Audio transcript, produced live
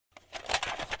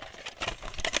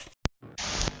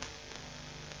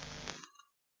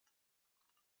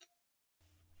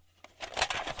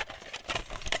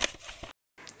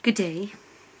Good day.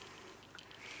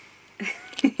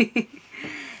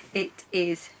 It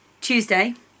is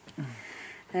Tuesday.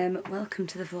 Welcome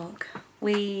to the vlog.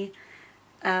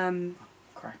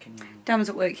 Dan was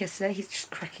at work yesterday. He's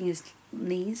just cracking his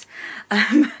knees.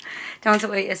 Dan was at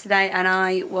work yesterday and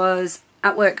I was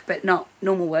at work, but not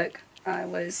normal work. I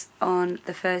was on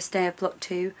the first day of block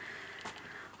 2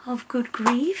 of Good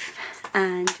Grief,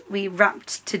 and we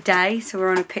wrapped today, so we're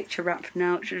on a picture wrap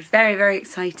now, which was very, very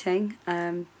exciting.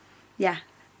 Yeah,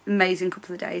 amazing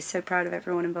couple of days, so proud of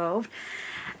everyone involved.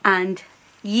 And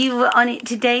you were on it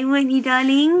today, weren't you,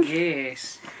 darling?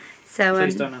 Yes. So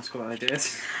please don't ask what I did.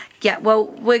 Yeah, well,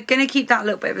 we're going to keep that a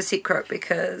little bit of a secret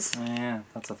because yeah,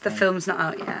 that's a thing. The film's not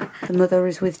out yet. The mother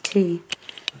is with tea.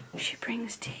 She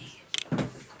brings tea.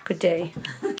 Good day.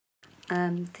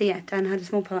 So yeah, Dan had a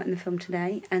small part in the film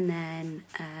today, and then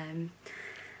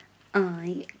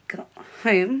I got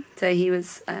home. So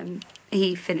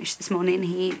he finished this morning.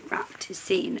 He wrapped his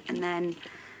scene, and then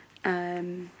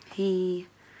he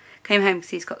came home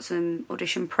because he's got some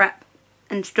audition prep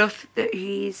and stuff that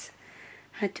he's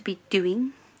had to be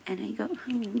doing. And I got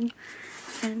home,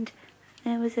 and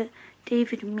there was a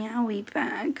David Meowie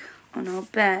bag on our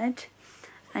bed,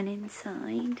 and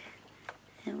inside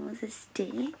there was a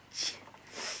Stitch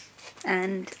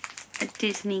and a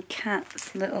Disney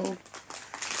Cat's little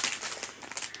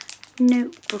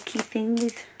notebooky thing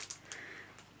with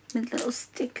little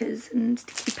stickers and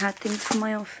sticky pad things for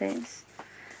my office,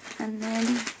 and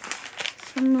then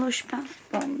some Lush bath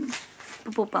bombs,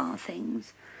 bubble bar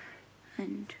things,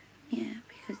 and yeah,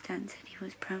 because Dan said he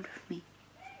was proud of me.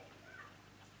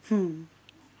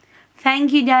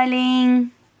 Thank you,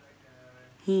 darling.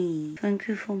 Thank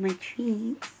you for my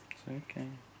treats. It's okay.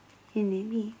 You know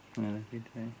me. I love you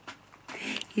too.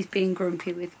 He's being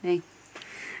grumpy with me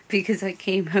because I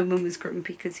came home and was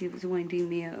grumpy because he was winding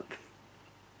me up.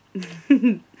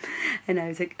 And I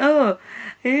was like, oh,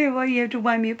 why do you have to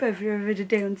wind me up every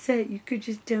day on set? You could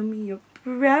just tell me you're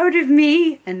proud of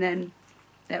me. And then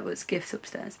there was gifts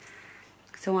upstairs.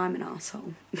 So I'm an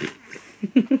arsehole.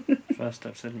 First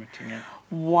I've said admitting it.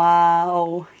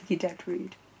 Wow, you're dead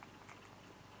rude.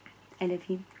 I love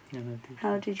you. I love you.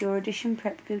 How did your audition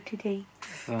prep go today?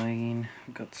 Fine.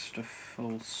 Got stuff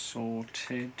all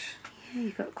sorted. Yeah,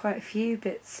 you've got quite a few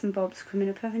bits and bobs coming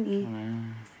up, haven't you?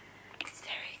 It's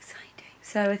very exciting.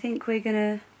 So I think what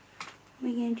are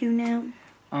we gonna do now?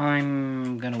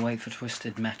 I'm gonna wait for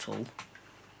Twisted Metal,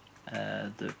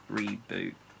 the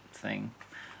reboot thing.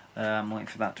 I'm waiting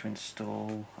for that to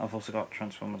install. I've also got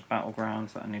Transformers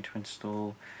Battlegrounds that I need to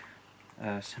install.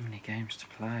 So many games to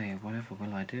play. Whatever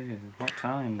will I do? What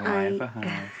time will I ever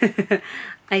have?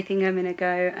 I think I'm gonna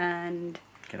go and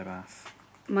Get a bath.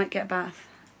 Might get a bath,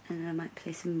 and then I might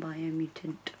play some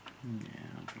Biomutant.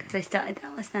 Yeah. Because I started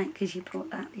that last night because you brought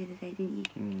that the other day, didn't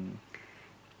you?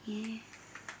 Yeah.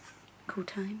 Cool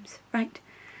times. Right,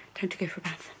 time to go for a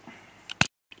bath.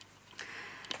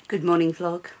 Good morning,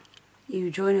 vlog. You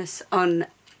join us on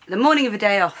the morning of a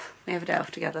day off. We have a day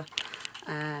off together.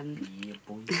 Yeah,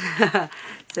 boy.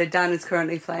 So Dan is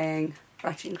currently playing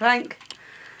Ratchet & Clank.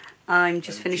 I'm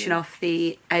just finishing off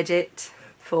the edit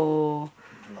for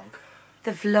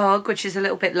the vlog, which is a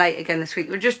little bit late again this week.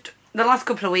 We're just, the last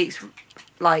couple of weeks,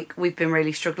 like, we've been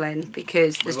really struggling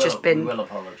because there's just been... We will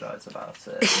apologise about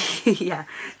it. Yeah,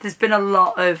 there's been a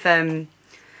lot of...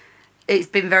 it's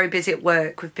been very busy at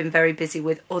work. We've been very busy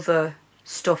with other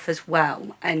stuff as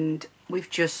well, and we've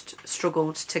just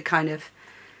struggled to kind of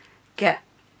get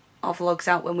our vlogs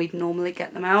out when we'd normally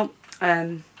get them out.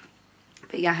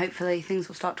 But yeah, hopefully things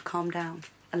will start to calm down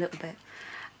a little bit.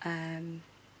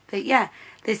 But yeah,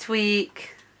 this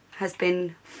week has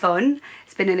been fun.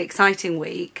 It's been an exciting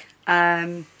week.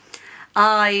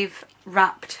 I've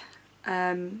wrapped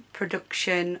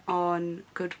production on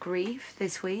Good Grief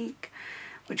this week,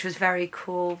 which was very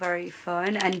cool, very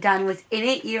fun. And Dan was in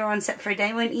it. You were on set for a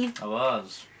day, weren't you? I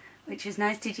was. Which was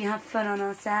nice. Did you have fun on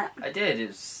our set? I did.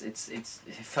 It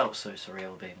felt so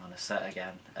surreal being on a set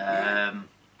again.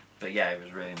 But yeah, it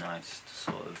was really nice to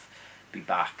sort of be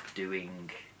back doing...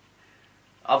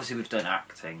 Obviously we've done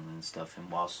acting and stuff,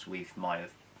 and whilst we might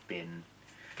have been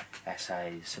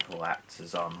SAs, support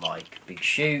actors on like big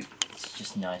shoot, it's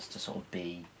just nice to sort of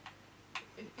be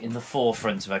in the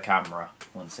forefront of a camera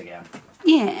once again.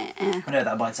 Yeah. I know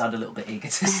that might sound a little bit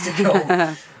egotistical,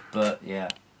 but yeah.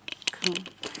 Cool.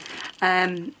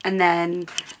 And then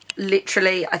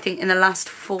literally, I think in the last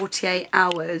 48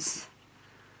 hours,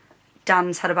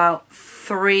 Dan's had about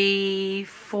 3-4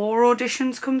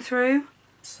 auditions come through.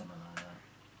 Something like that.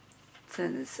 So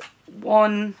there's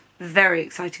one very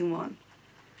exciting one,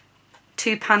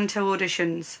 2 panto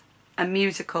auditions, a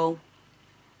musical,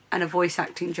 and a voice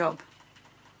acting job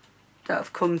that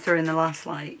have come through in the last,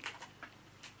 like,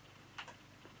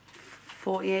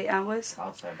 48 hours.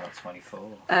 I'd say about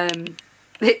 24.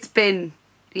 It's been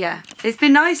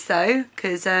nice though,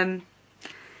 because,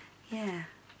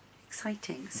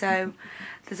 exciting. So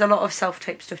there's a lot of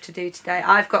self-tape stuff to do today.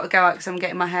 I've got to go out because I'm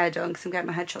getting my hair done, because I'm getting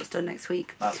my headshots done next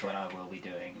week. That's when I will be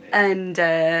doing this. And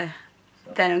then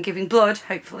I'm giving blood.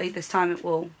 Hopefully this time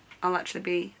I'll actually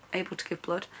be able to give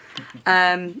blood.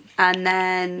 And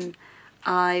then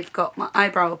I've got my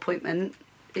eyebrow appointment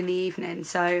in the evening,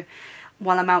 so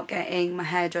while I'm out getting my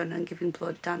hair done and giving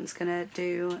blood, Dan's gonna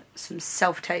do some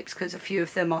self-tapes, because a few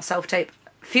of them are self-tape.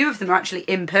 A few of them are actually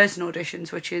in-person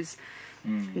auditions, which is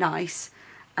nice.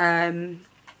 And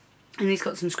he's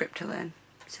got some script to learn,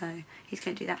 so he's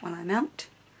gonna do that while I'm out.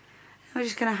 We're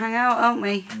just gonna hang out, aren't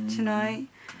we, tonight?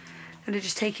 Gonna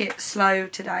just take it slow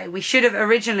today. We should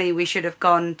have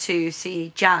gone to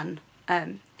see Jan.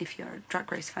 If you're a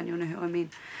Drag Race fan, you'll know who I mean.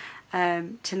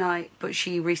 Tonight, but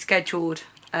she rescheduled.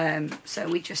 So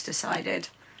we just decided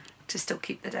to still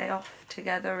keep the day off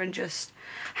together and just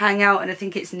hang out, and I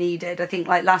think it's needed. I think,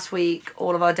 like, last week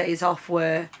all of our days off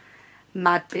were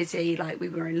mad busy. Like, we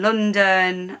were in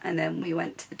London and then we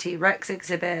went to the T-Rex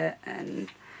exhibit, and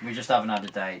we just haven't had a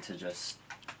day to just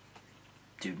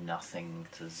do nothing,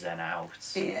 to zen out.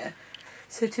 Yeah.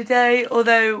 So today,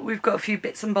 although we've got a few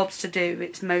bits and bobs to do,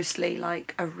 it's mostly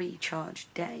like a recharge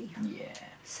day. Yeah.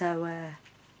 So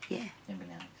yeah. It'd be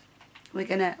nice.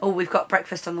 We've got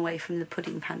breakfast on the way from the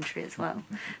pudding pantry as well,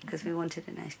 because we wanted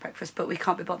a nice breakfast, but we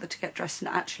can't be bothered to get dressed and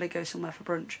actually go somewhere for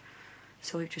brunch,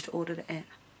 so we've just ordered it in.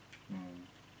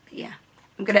 But yeah,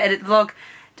 I'm going to edit the vlog,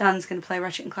 Dan's going to play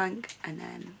Ratchet and Clank, and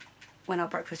then when our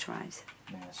breakfast arrives,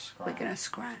 we're going to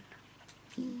scran.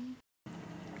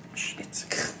 Shit.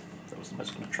 That was the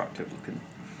most unattractive looking.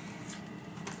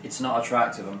 It's not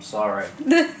attractive, I'm sorry.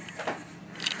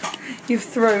 You've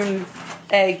thrown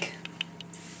egg.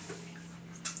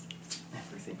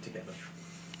 Everything together.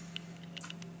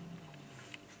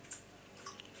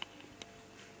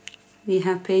 You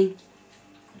happy?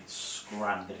 Scram,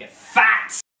 I'm gonna get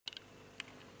fat!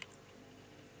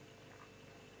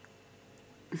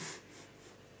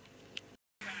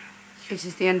 This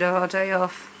is the end of our day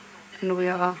off, and we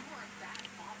are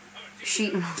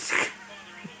sheet mask.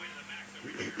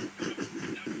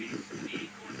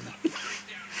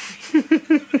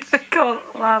 I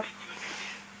can't laugh.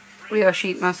 We are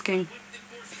sheet masking.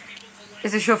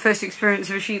 Is this your first experience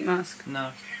of a sheet mask?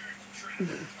 No.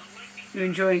 You're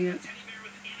enjoying it?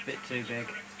 Bit too big.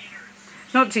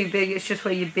 It's not too big, it's just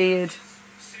where your beard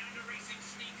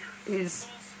is.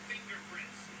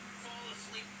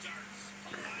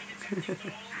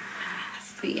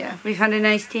 But yeah, we've had a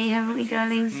nice day, haven't we,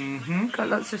 darling? Mm-hmm. Got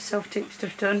lots of self-tape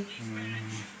stuff done.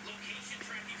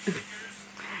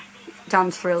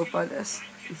 Dan's thrilled by this.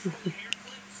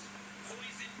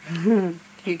 You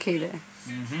okay there?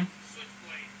 Mm-hmm.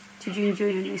 Did you enjoy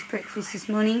your nice breakfast this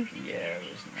morning? Yeah, it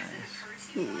was nice.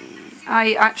 Yeah.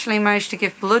 I actually managed to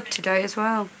give blood today as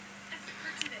well,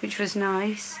 which was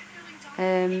nice.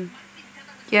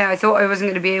 Yeah, I thought I wasn't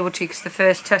going to be able to, because the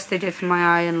first test they did for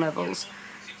my iron levels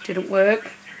didn't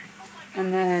work,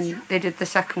 and then they did the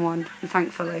second one, and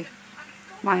thankfully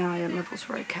my iron levels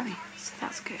were okay, so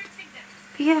that's good.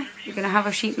 But yeah, we're going to have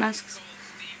our sheet masks.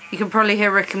 You can probably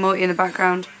hear Rick and Morty in the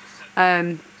background.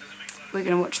 We're going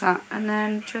to watch that and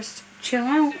then just chill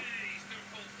out.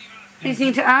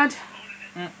 Anything to add?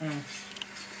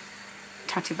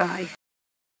 Tatty bye.